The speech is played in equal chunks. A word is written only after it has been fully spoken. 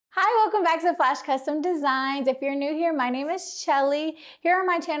Hi, welcome back to Flash Custom Designs. If you're new here, my name is Shelly. Here on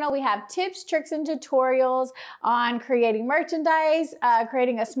my channel, we have tips, tricks, and tutorials on creating merchandise,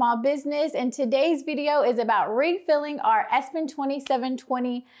 creating a small business. And today's video is about refilling our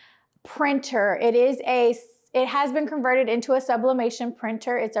Et2720 printer. It has been converted into a sublimation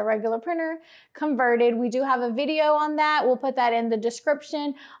printer. It's a regular printer converted. We do have a video on that. We'll put that in the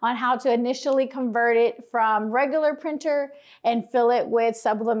description on how to initially convert it from regular printer and fill it with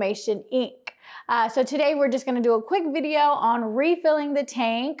sublimation ink. So today we're just gonna do a quick video on refilling the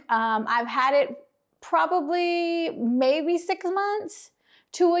tank. I've had it probably maybe 6 months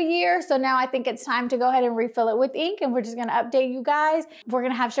to a year. So now I think it's time to go ahead and refill it with ink, and we're just gonna update you guys. We're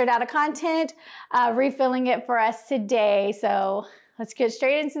gonna have straight out of content refilling it for us today. So let's get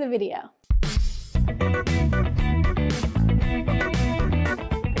straight into the video.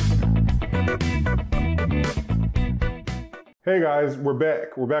 Hey guys, we're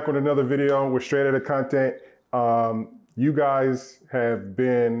back. We're back with another video. We're straight out of content. You guys have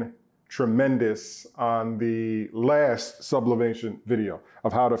been tremendous on the last sublimation video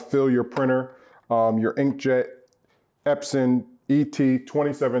of how to fill your printer, your inkjet Epson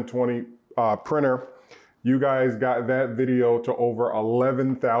Et2720 printer. You guys got that video to over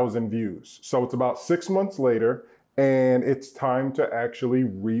 11,000 views. So it's about 6 months later and it's time to actually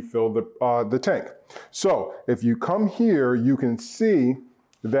refill the tank. So if you come here, you can see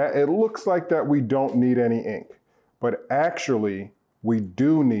that it looks like that we don't need any ink, but actually we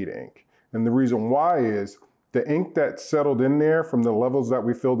do need ink. And the reason why is the ink that settled in there from the levels that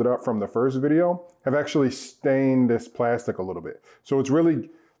we filled it up from the first video have actually stained this plastic a little bit. So it's really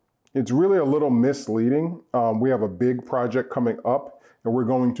a little misleading. We have a big project coming up and we're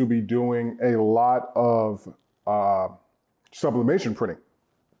going to be doing a lot of sublimation printing.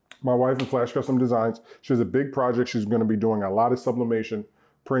 My wife in Flash Custom Designs, she has a big project. She's going to be doing a lot of sublimation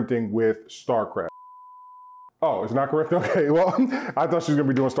printing with StarCraft. Oh, it's not correct? Okay, well, I thought she was gonna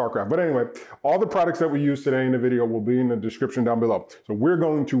be doing StarCraft. But anyway, all the products that we use today in the video will be in the description down below. So we're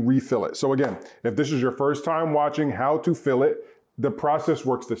going to refill it. So again, if this is your first time watching how to fill it, the process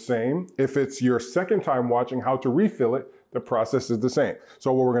works the same. If it's your second time watching how to refill it, the process is the same.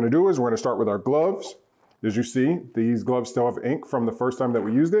 So what we're gonna do is we're gonna start with our gloves. As you see, these gloves still have ink from the first time that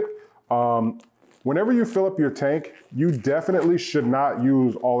we used it. Whenever you fill up your tank, you definitely should not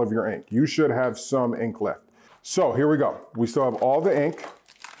use all of your ink. You should have some ink left. So here we go. We still have all the ink,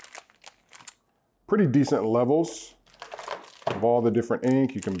 pretty decent levels of all the different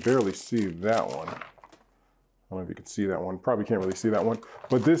ink. You can barely see that one. I don't know if you can see that one. Probably can't really see that one,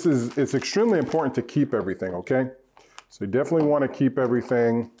 but it's extremely important to keep everything, okay? So you definitely want to keep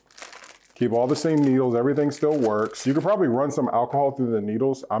everything, keep all the same needles. Everything still works. You could probably run some alcohol through the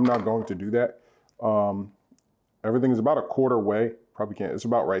needles. I'm not going to do that. Everything is about a quarter way. Probably can't, it's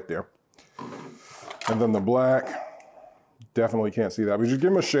about right there. And then the black, definitely can't see that. But just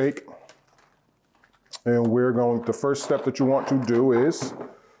give them a shake. And the first step that you want to do is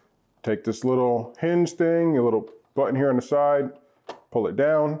take this little hinge thing, a little button here on the side, pull it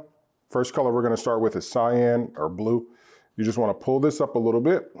down. First color we're gonna start with is cyan or blue. You just wanna pull this up a little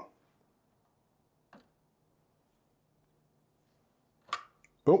bit.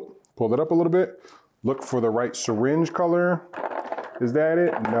 Boom, pull that up a little bit. Look for the right syringe color. Is that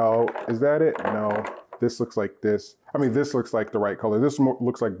it? No. Is that it? No. This looks like this. I mean, this looks like the right color. This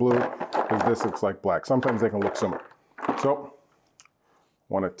looks like blue, because this looks like black. Sometimes they can look similar. So,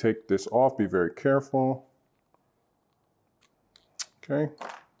 want to take this off. Be very careful. Okay.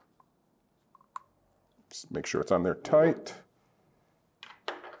 Just make sure it's on there tight.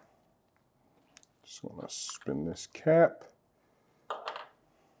 Just want to spin this cap.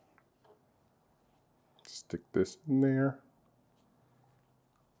 Stick this in there.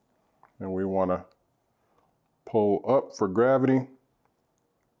 And we want to pull up for gravity.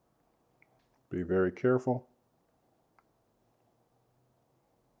 Be very careful.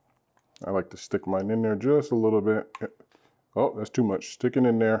 I like to stick mine in there just a little bit. Oh, that's too much. Stick it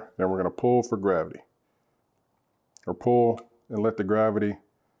in there. Then we're going to pull for gravity. Or pull and let the gravity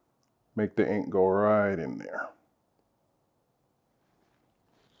make the ink go right in there.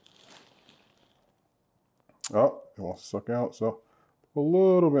 Oh, it wants to suck out, so a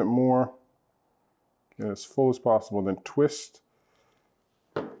little bit more, get as full as possible, then twist,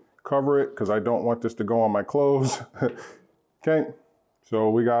 cover it, because I don't want this to go on my clothes. Okay, so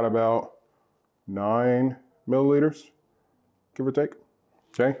we got about 9 milliliters, give or take.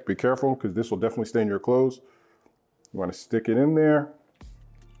 Okay, be careful, because this will definitely stain your clothes. You want to stick it in there.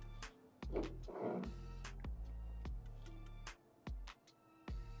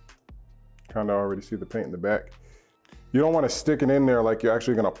 Kind of already see the paint in the back. You don't want to stick it in there like you're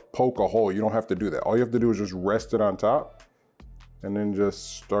actually going to poke a hole. You don't have to do that. All you have to do is just rest it on top and then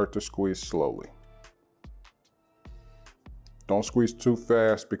just start to squeeze slowly. Don't squeeze too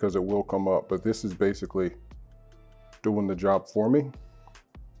fast because it will come up, but this is basically doing the job for me.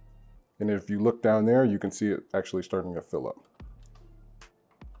 And if you look down there, you can see it actually starting to fill up.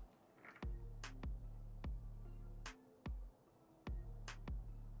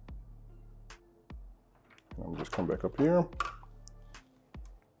 I'll just come back up here.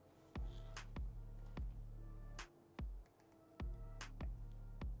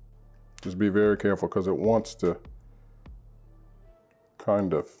 Just be very careful because it wants to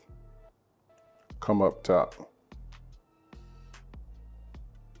kind of come up top.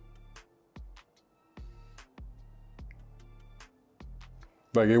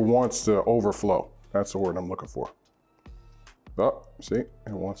 Like it wants to overflow. That's the word I'm looking for. Oh, see, it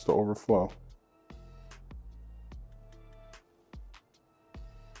wants to overflow.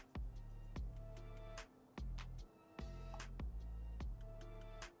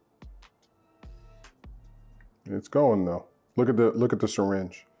 It's going though. Look at the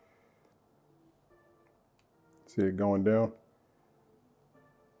syringe. See it going down?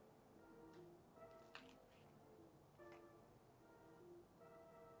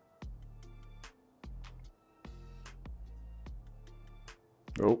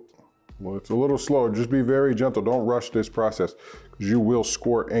 Oh, well, it's a little slow. Just be very gentle. Don't rush this process because you will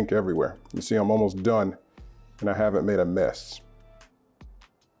squirt ink everywhere. You see, I'm almost done and I haven't made a mess.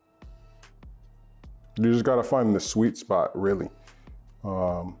 You just got to find the sweet spot, really.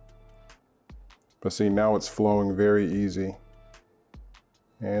 But see, now it's flowing very easy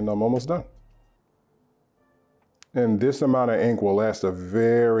and I'm almost done. And this amount of ink will last a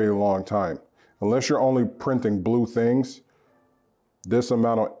very long time. Unless you're only printing blue things, this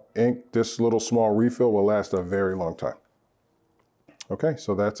amount of ink, this little small refill will last a very long time. Okay,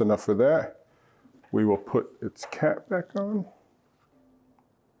 so that's enough for that. We will put its cap back on.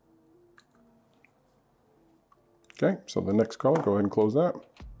 Okay, so the next color, go ahead and close that.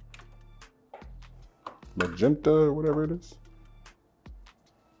 Magenta, or whatever it is.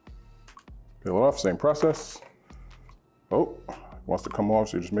 Peel it off, same process. Oh, it wants to come off,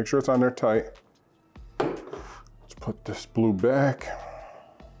 so you just make sure it's on there tight. Let's put this blue back.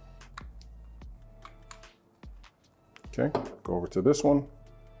 Okay, go over to this one.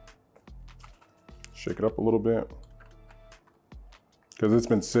 Shake it up a little bit. Because it's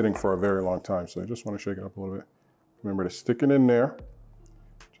been sitting for a very long time, so I just want to shake it up a little bit. Remember to stick it in there.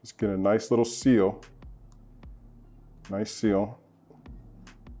 Just get a nice little seal. Nice seal.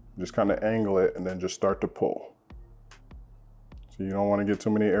 Just kind of angle it and then just start to pull. So you don't want to get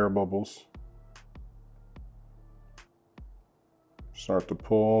too many air bubbles. Start to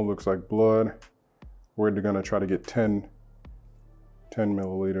pull, looks like blood. We're going to try to get 10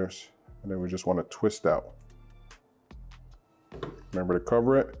 milliliters, and then we just want to twist out. Remember to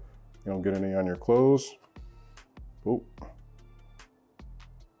cover it. You don't get any on your clothes. Oh.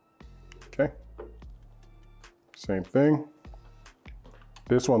 Okay. Same thing.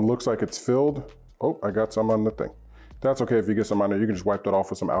 This one looks like it's filled. Oh, I got some on the thing. That's okay if you get some on there. You can just wipe that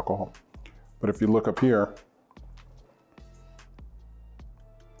off with some alcohol. But if you look up here,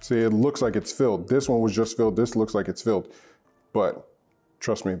 see, it looks like it's filled. This one was just filled. This looks like it's filled. But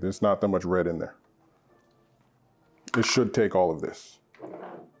trust me, there's not that much red in there. It should take all of this.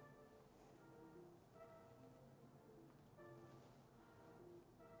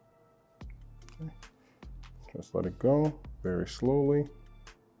 Okay. Just let it go very slowly.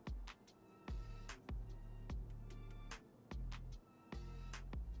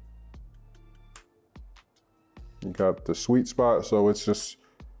 You got the sweet spot, so it's just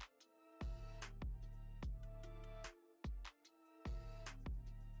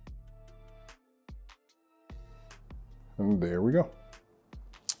and there we go.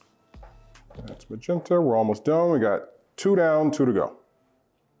 That's magenta. We're almost done. We got 2 down, 2 to go.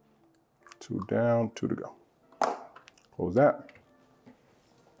 2 down, 2 to go. Close that.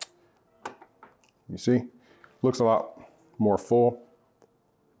 You see, looks a lot more full.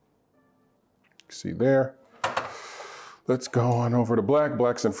 See there. Let's go on over to black.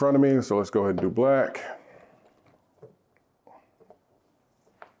 Black's in front of me, so let's go ahead and do black.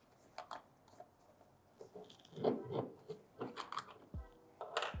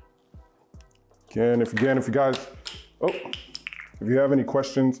 Again, if you guys, if you have any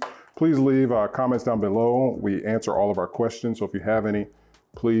questions, please leave comments down below. We answer all of our questions, so if you have any,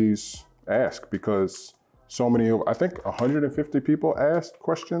 please ask, because so many, I think 150 people asked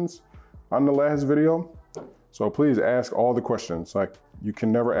questions on the last video. So please ask all the questions. Like, You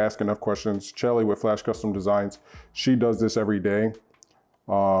can never ask enough questions. Chelly with Flash Custom Designs, she does this every day.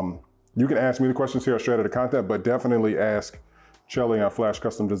 You can ask me the questions here straight out of content, but definitely ask Chelly on Flash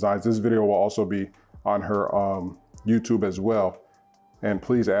Custom Designs. This video will also be on her YouTube as well. And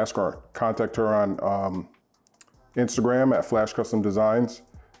please ask her. Contact her on Instagram at Flash Custom Designs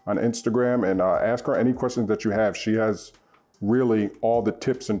on Instagram, and ask her any questions that you have. She has really all the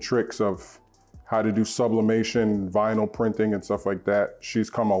tips and tricks of how to do sublimation, vinyl printing, and stuff like that. She's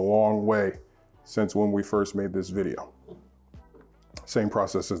come a long way since when we first made this video. Same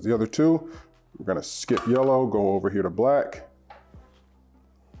process as the other two. We're gonna skip yellow, go over here to black.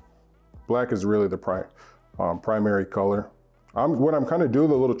 Black is really the primary color. What I'm kind of doing,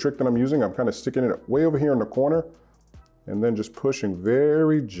 the little trick that I'm using, I'm kind of sticking it way over here in the corner and then just pushing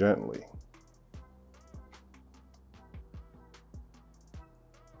very gently.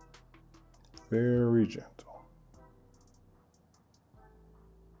 Very gentle.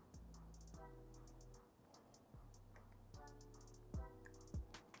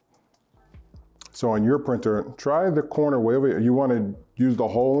 So on your printer, try the corner way over here. You want to use the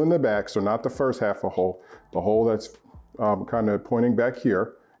hole in the back, so not the first half a hole, the hole that's kind of pointing back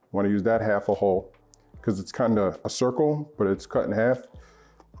here. You want to use that half a hole because it's kind of a circle, but it's cut in half.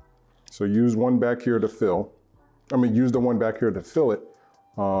 So use one back here to fill. Use the one back here to fill it,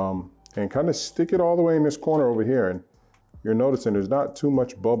 and kind of stick it all the way in this corner over here. And you're noticing there's not too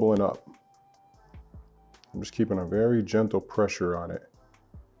much bubbling up. I'm just keeping a very gentle pressure on it.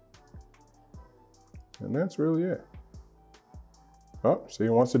 And that's really it. Oh, see, it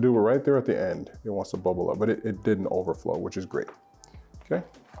wants to do it right there at the end. It wants to bubble up, but it didn't overflow, which is great. Okay.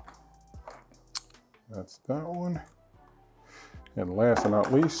 That's that one. And last but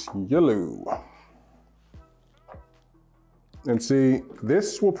not least, yellow. And see,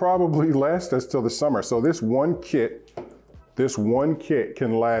 this will probably last us till the summer. So this one kit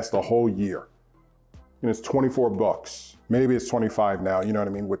can last a whole year. And it's 24 bucks. Maybe it's 25 now, you know what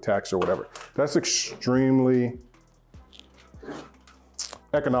I mean, with tax or whatever. That's extremely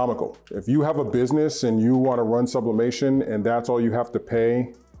economical. If you have a business and you want to run sublimation and that's all you have to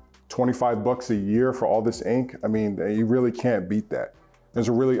pay, 25 bucks a year for all this ink, I mean, you really can't beat that. There's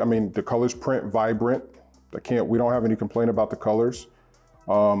a really, the colors print vibrant. We don't have any complaint about the colors.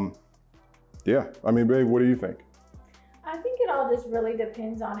 Yeah, babe, what do you think? I think it all just really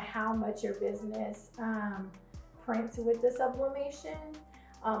depends on how much your business prints with the sublimation.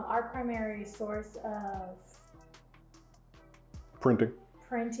 Our primary source of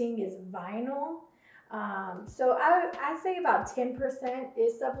printing is vinyl. So I say about 10%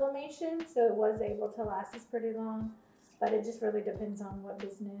 is sublimation. So it was able to last us pretty long, but it just really depends on what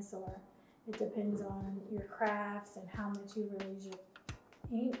business, or it depends on your crafts and how much you really use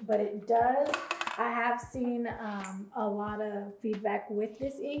your ink. But it does, I have seen a lot of feedback with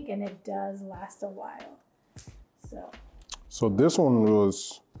this ink, and it does last a while. So this one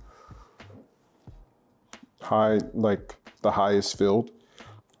was high, like the highest filled.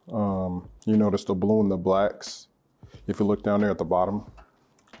 You notice the blue and the blacks. If you look down there at the bottom,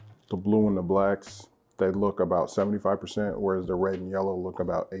 the blue and the blacks, they look about 75%, whereas the red and yellow look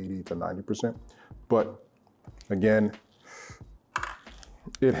about 80 to 90%. But again,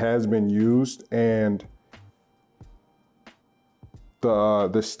 it has been used, and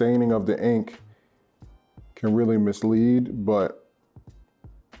the staining of the ink can really mislead, but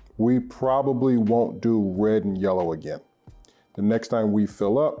we probably won't do red and yellow again. The next time we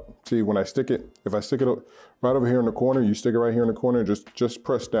fill up, see, when I stick it, if I stick it right over here in the corner, you stick it right here in the corner, just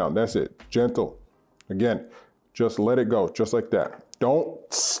press down. That's it, gentle. Again, just let it go, just like that. Don't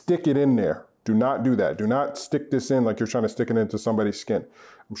stick it in there. Do not do that. Do not stick this in like you're trying to stick it into somebody's skin.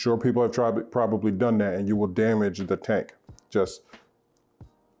 I'm sure people have probably done that, and you will damage the tank. Just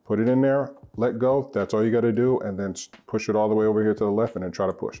put it in there, let go. That's all you got to do, and then push it all the way over here to the left, and then try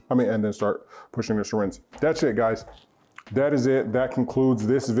to push. And then start pushing the syringe. That's it, guys. That is it. That concludes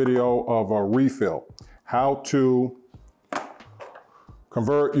this video of a refill. How to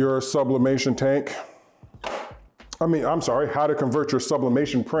convert your sublimation tank. How to convert your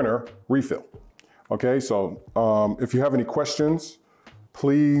sublimation printer refill. Okay, so if you have any questions,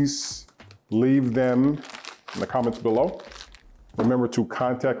 please leave them in the comments below. Remember to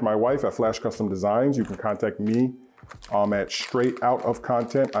contact my wife at Flash Custom Designs. You can contact me at Straight Out of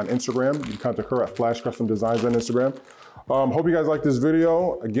Content on Instagram. You can contact her at Flash Custom Designs on Instagram. Hope you guys like this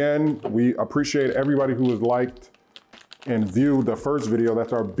video. Again, we appreciate everybody who has liked and viewed the first video.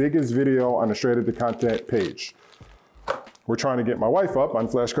 That's our biggest video on the Straight Out of Content page. we're trying to get my wife up on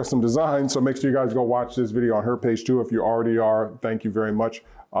Flash Custom Design. So make sure you guys go watch this video on her page too. If you already are, thank you very much.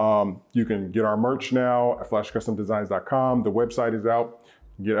 You can get our merch now at flashcustomdesigns.com. The website is out.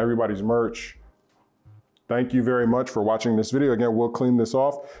 Get everybody's merch. Thank you very much for watching this video. Again, we'll clean this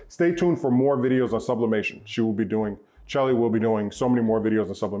off. Stay tuned for more videos on sublimation. Shelly will be doing so many more videos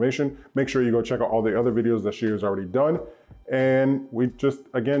on sublimation. Make sure you go check out all the other videos that she has already done. And we just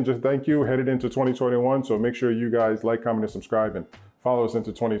thank you. Headed into 2021. So make sure you guys like, comment, and subscribe and follow us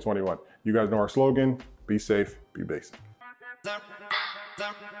into 2021. You guys know our slogan, be safe, be basic.